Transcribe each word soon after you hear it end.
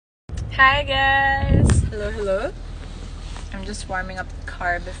Hi guys! Hello. I'm just warming up the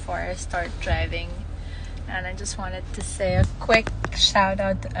car before I start driving. And I just wanted to say a quick shout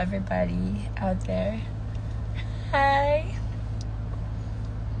out to everybody out there. Hi!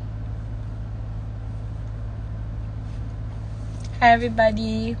 Hi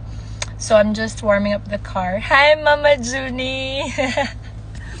everybody! So I'm just warming up the car. Hi Mama Junie!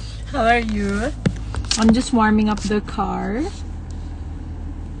 How are you? I'm just warming up the car.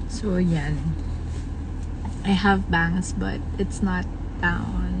 So yan. I have bangs but it's not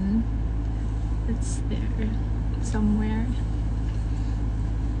down. It's there somewhere.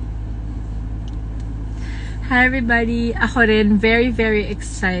 Hi everybody. Ako rin very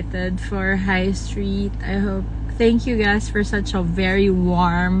excited for High Street. Thank you guys for such a very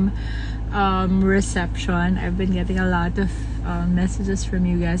warm reception. I've been getting a lot of messages from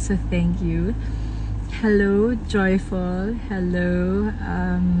you guys, so thank you. Hello, Joyful. Hello.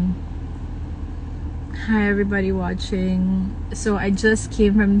 Hi, everybody watching. So, I just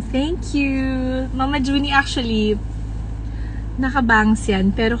came from... Thank you! Mama Junie, actually, nakabangs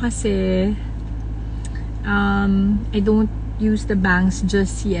yan. Pero kasi, I don't use the bangs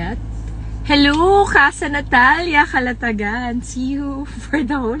just yet. Hello, Casa Natalia Kalatagan. See you for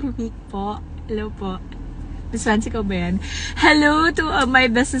the whole week po. Hello po. Miss Fancy ko ba yan? Hello to my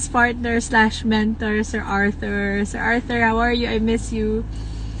business partner / mentor, Sir Arthur. Sir Arthur, how are you? I miss you.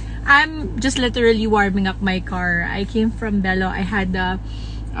 I'm just literally warming up my car. I came from Bello. I had the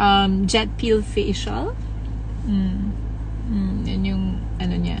jet peel facial. Yan yung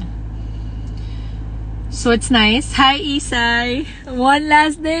ano niya. So it's nice. Hi, Isay. One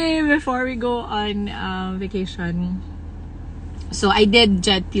last day before we go on vacation. So I did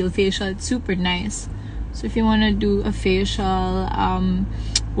jet peel facial. It's super nice. So if you want to do a facial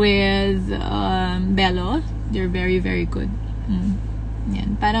with Bello, they're very good.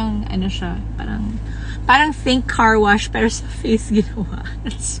 Yan. Parang ano siya, parang think car wash pero sa face ginawa.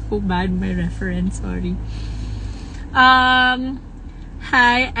 That's so bad, my reference, sorry.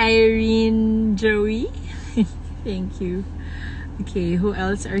 Hi Irene, Joey. Thank you. Okay, who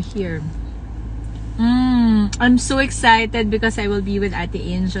else are here? I'm so excited because I will be with Ate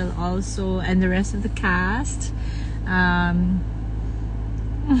Angel also and the rest of the cast. Ewan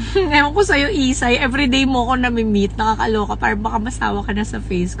ko sa'yo, Isay. Everyday mo ko nami-meet. Nakakaloka. Parang baka masawa ka na sa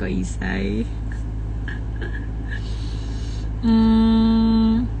face ko, Isay.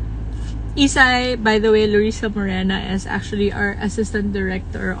 Isay, by the way, Larissa Morena is actually our assistant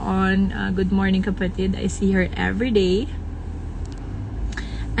director on Good Morning Kapatid. I see her every day.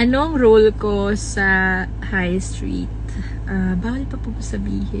 Anong role ko sa High Street? Bawal pa po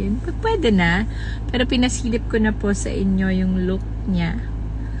sabihin. Pwede na. Pero pinasilip ko na po sa inyo yung look niya.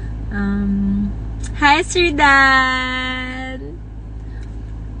 Hi, Sir Dan!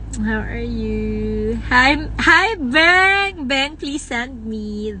 How are you? Hi, Beng! Beng, please send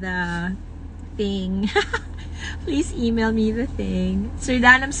me the thing. Please email me the thing. Sir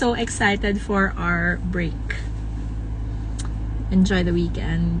Dan, I'm so excited for our break. Enjoy the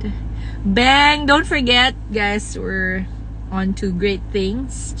weekend. Bang! Don't forget, guys, we're on to great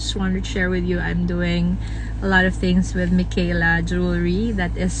things. Just wanted to share with you, I'm doing a lot of things with Michaela Jewelry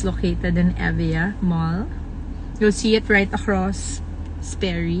that is located in Evia Mall. You'll see it right across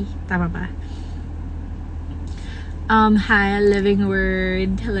Sperry. Tama ba? Hi, Living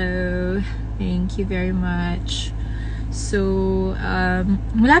Word. Hello. Thank you very much. So,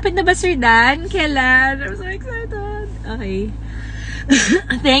 malapit na ba, Sir Dan? Kailan? I'm so excited. Okay.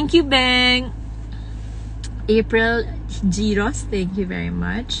 Thank you, Beng. April Giros, thank you very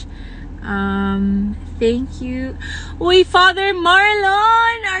much. Thank you. Uy, Father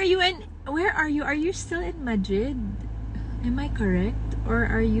Marlon! Where are you? Are you still in Madrid? Am I correct? Or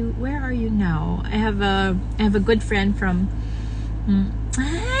where are you now? I have a good friend from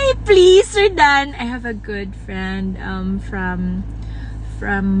Hi, please, Sir Dan. I have a good friend from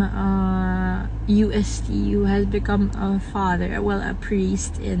UST who has become a father, well, a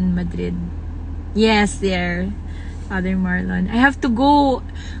priest in Madrid. Yes, there, Father Marlon. I have to go.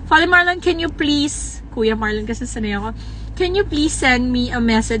 Father Marlon, can you please, Kuya Marlon kasi sanay ako, can you please send me a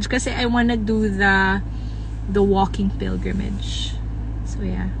message kasi I wanna do the walking pilgrimage. So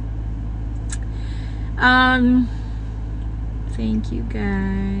yeah. Thank you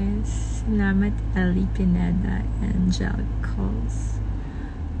guys. Salamat Ellie Pineda, Angelicals,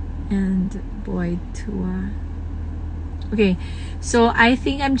 and Boy Tua. Okay, so I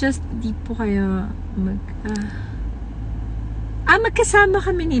think I'm just, di po kayo magkasama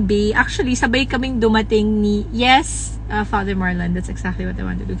kami ni Bay. Actually, sabay kaming dumating ni, yes, Father Marlon, that's exactly what I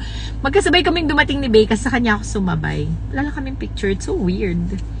want to do. Magkasabay kaming dumating ni Bay kasi sa kanya ako sumabay. Wala lang kaming picture, it's so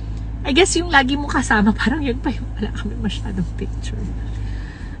weird. I guess yung lagi mo kasama, parang yun pa yung wala kami masyadong picture.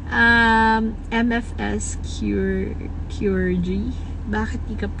 MFS Cure G. Bakit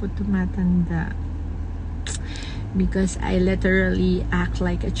di ka po tumatanda? Because I literally act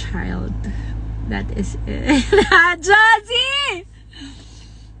like a child. That is it. Josie!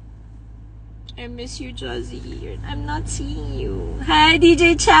 I miss you, Josie. I'm not seeing you. Hi,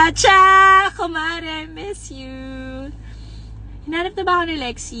 DJ Chacha! Kumare, I miss you. Hinanap na ba ako ni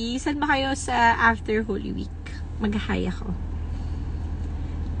Lexi? Saan ba kayo sa after Holy Week? Mag-hi ako.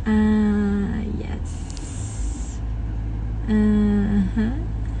 Yes.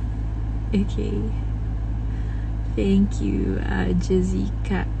 Okay. Thank you,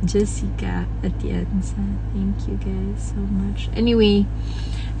 Jessica Atienza. Thank you guys so much. Anyway,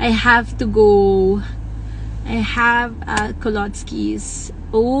 I have to go. I have Kolotsky's.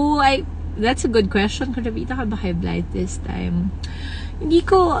 That's a good question. Kung nabita ka ba kay Blight this time?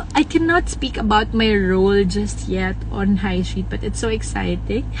 I cannot speak about my role just yet on High Street, but it's so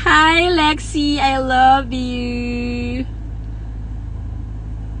exciting. Hi, Lexi! I love you!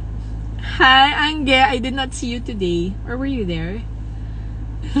 Hi, Angge! I did not see you today. Or were you there?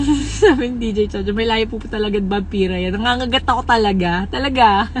 Sabi ng DJ Chojo, may layo po talaga at vampira yan. Nangangagat ako talaga.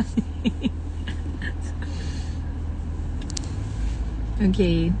 Talaga.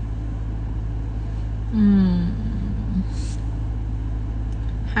 Okay.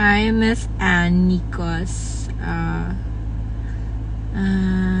 Hi, Miss Ann Nikos. Hi.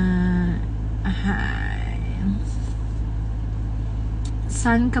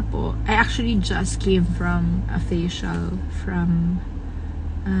 Saan ka po? I actually just came from a facial from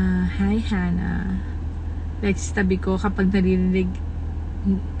hi, Hannah. Lexi, tabi ko kapag narinig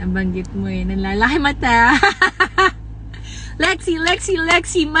nabanggit mo nalalaki mata. Lexi,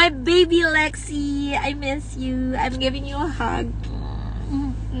 my baby Lexi. I miss you. I'm giving you a hug.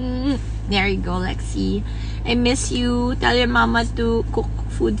 There you go, Lexi. I miss you. Tell your mama to cook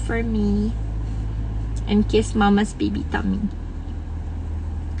food for me. And kiss mama's baby tummy.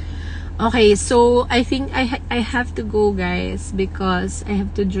 Okay, so I think I have to go, guys, because I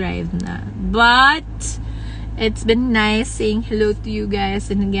have to drive na. But it's been nice saying hello to you guys.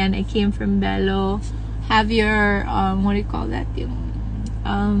 And again, I came from Bello. Have your what do you call that?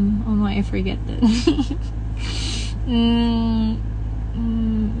 Oh no, I forget that.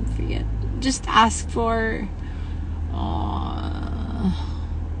 Forget. Just ask for oh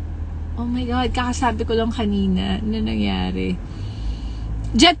my god, kakasabi ko lang kanina na nangyari.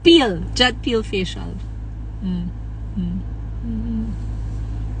 Jet peel facial.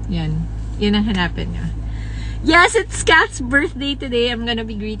 Yan ang hanapin niya. Yes, it's Kat's birthday today. I'm gonna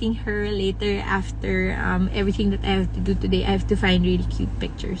be greeting her later after everything that I have to do today. I have to find really cute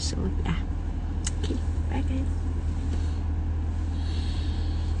pictures. So yeah. Okay, bye guys.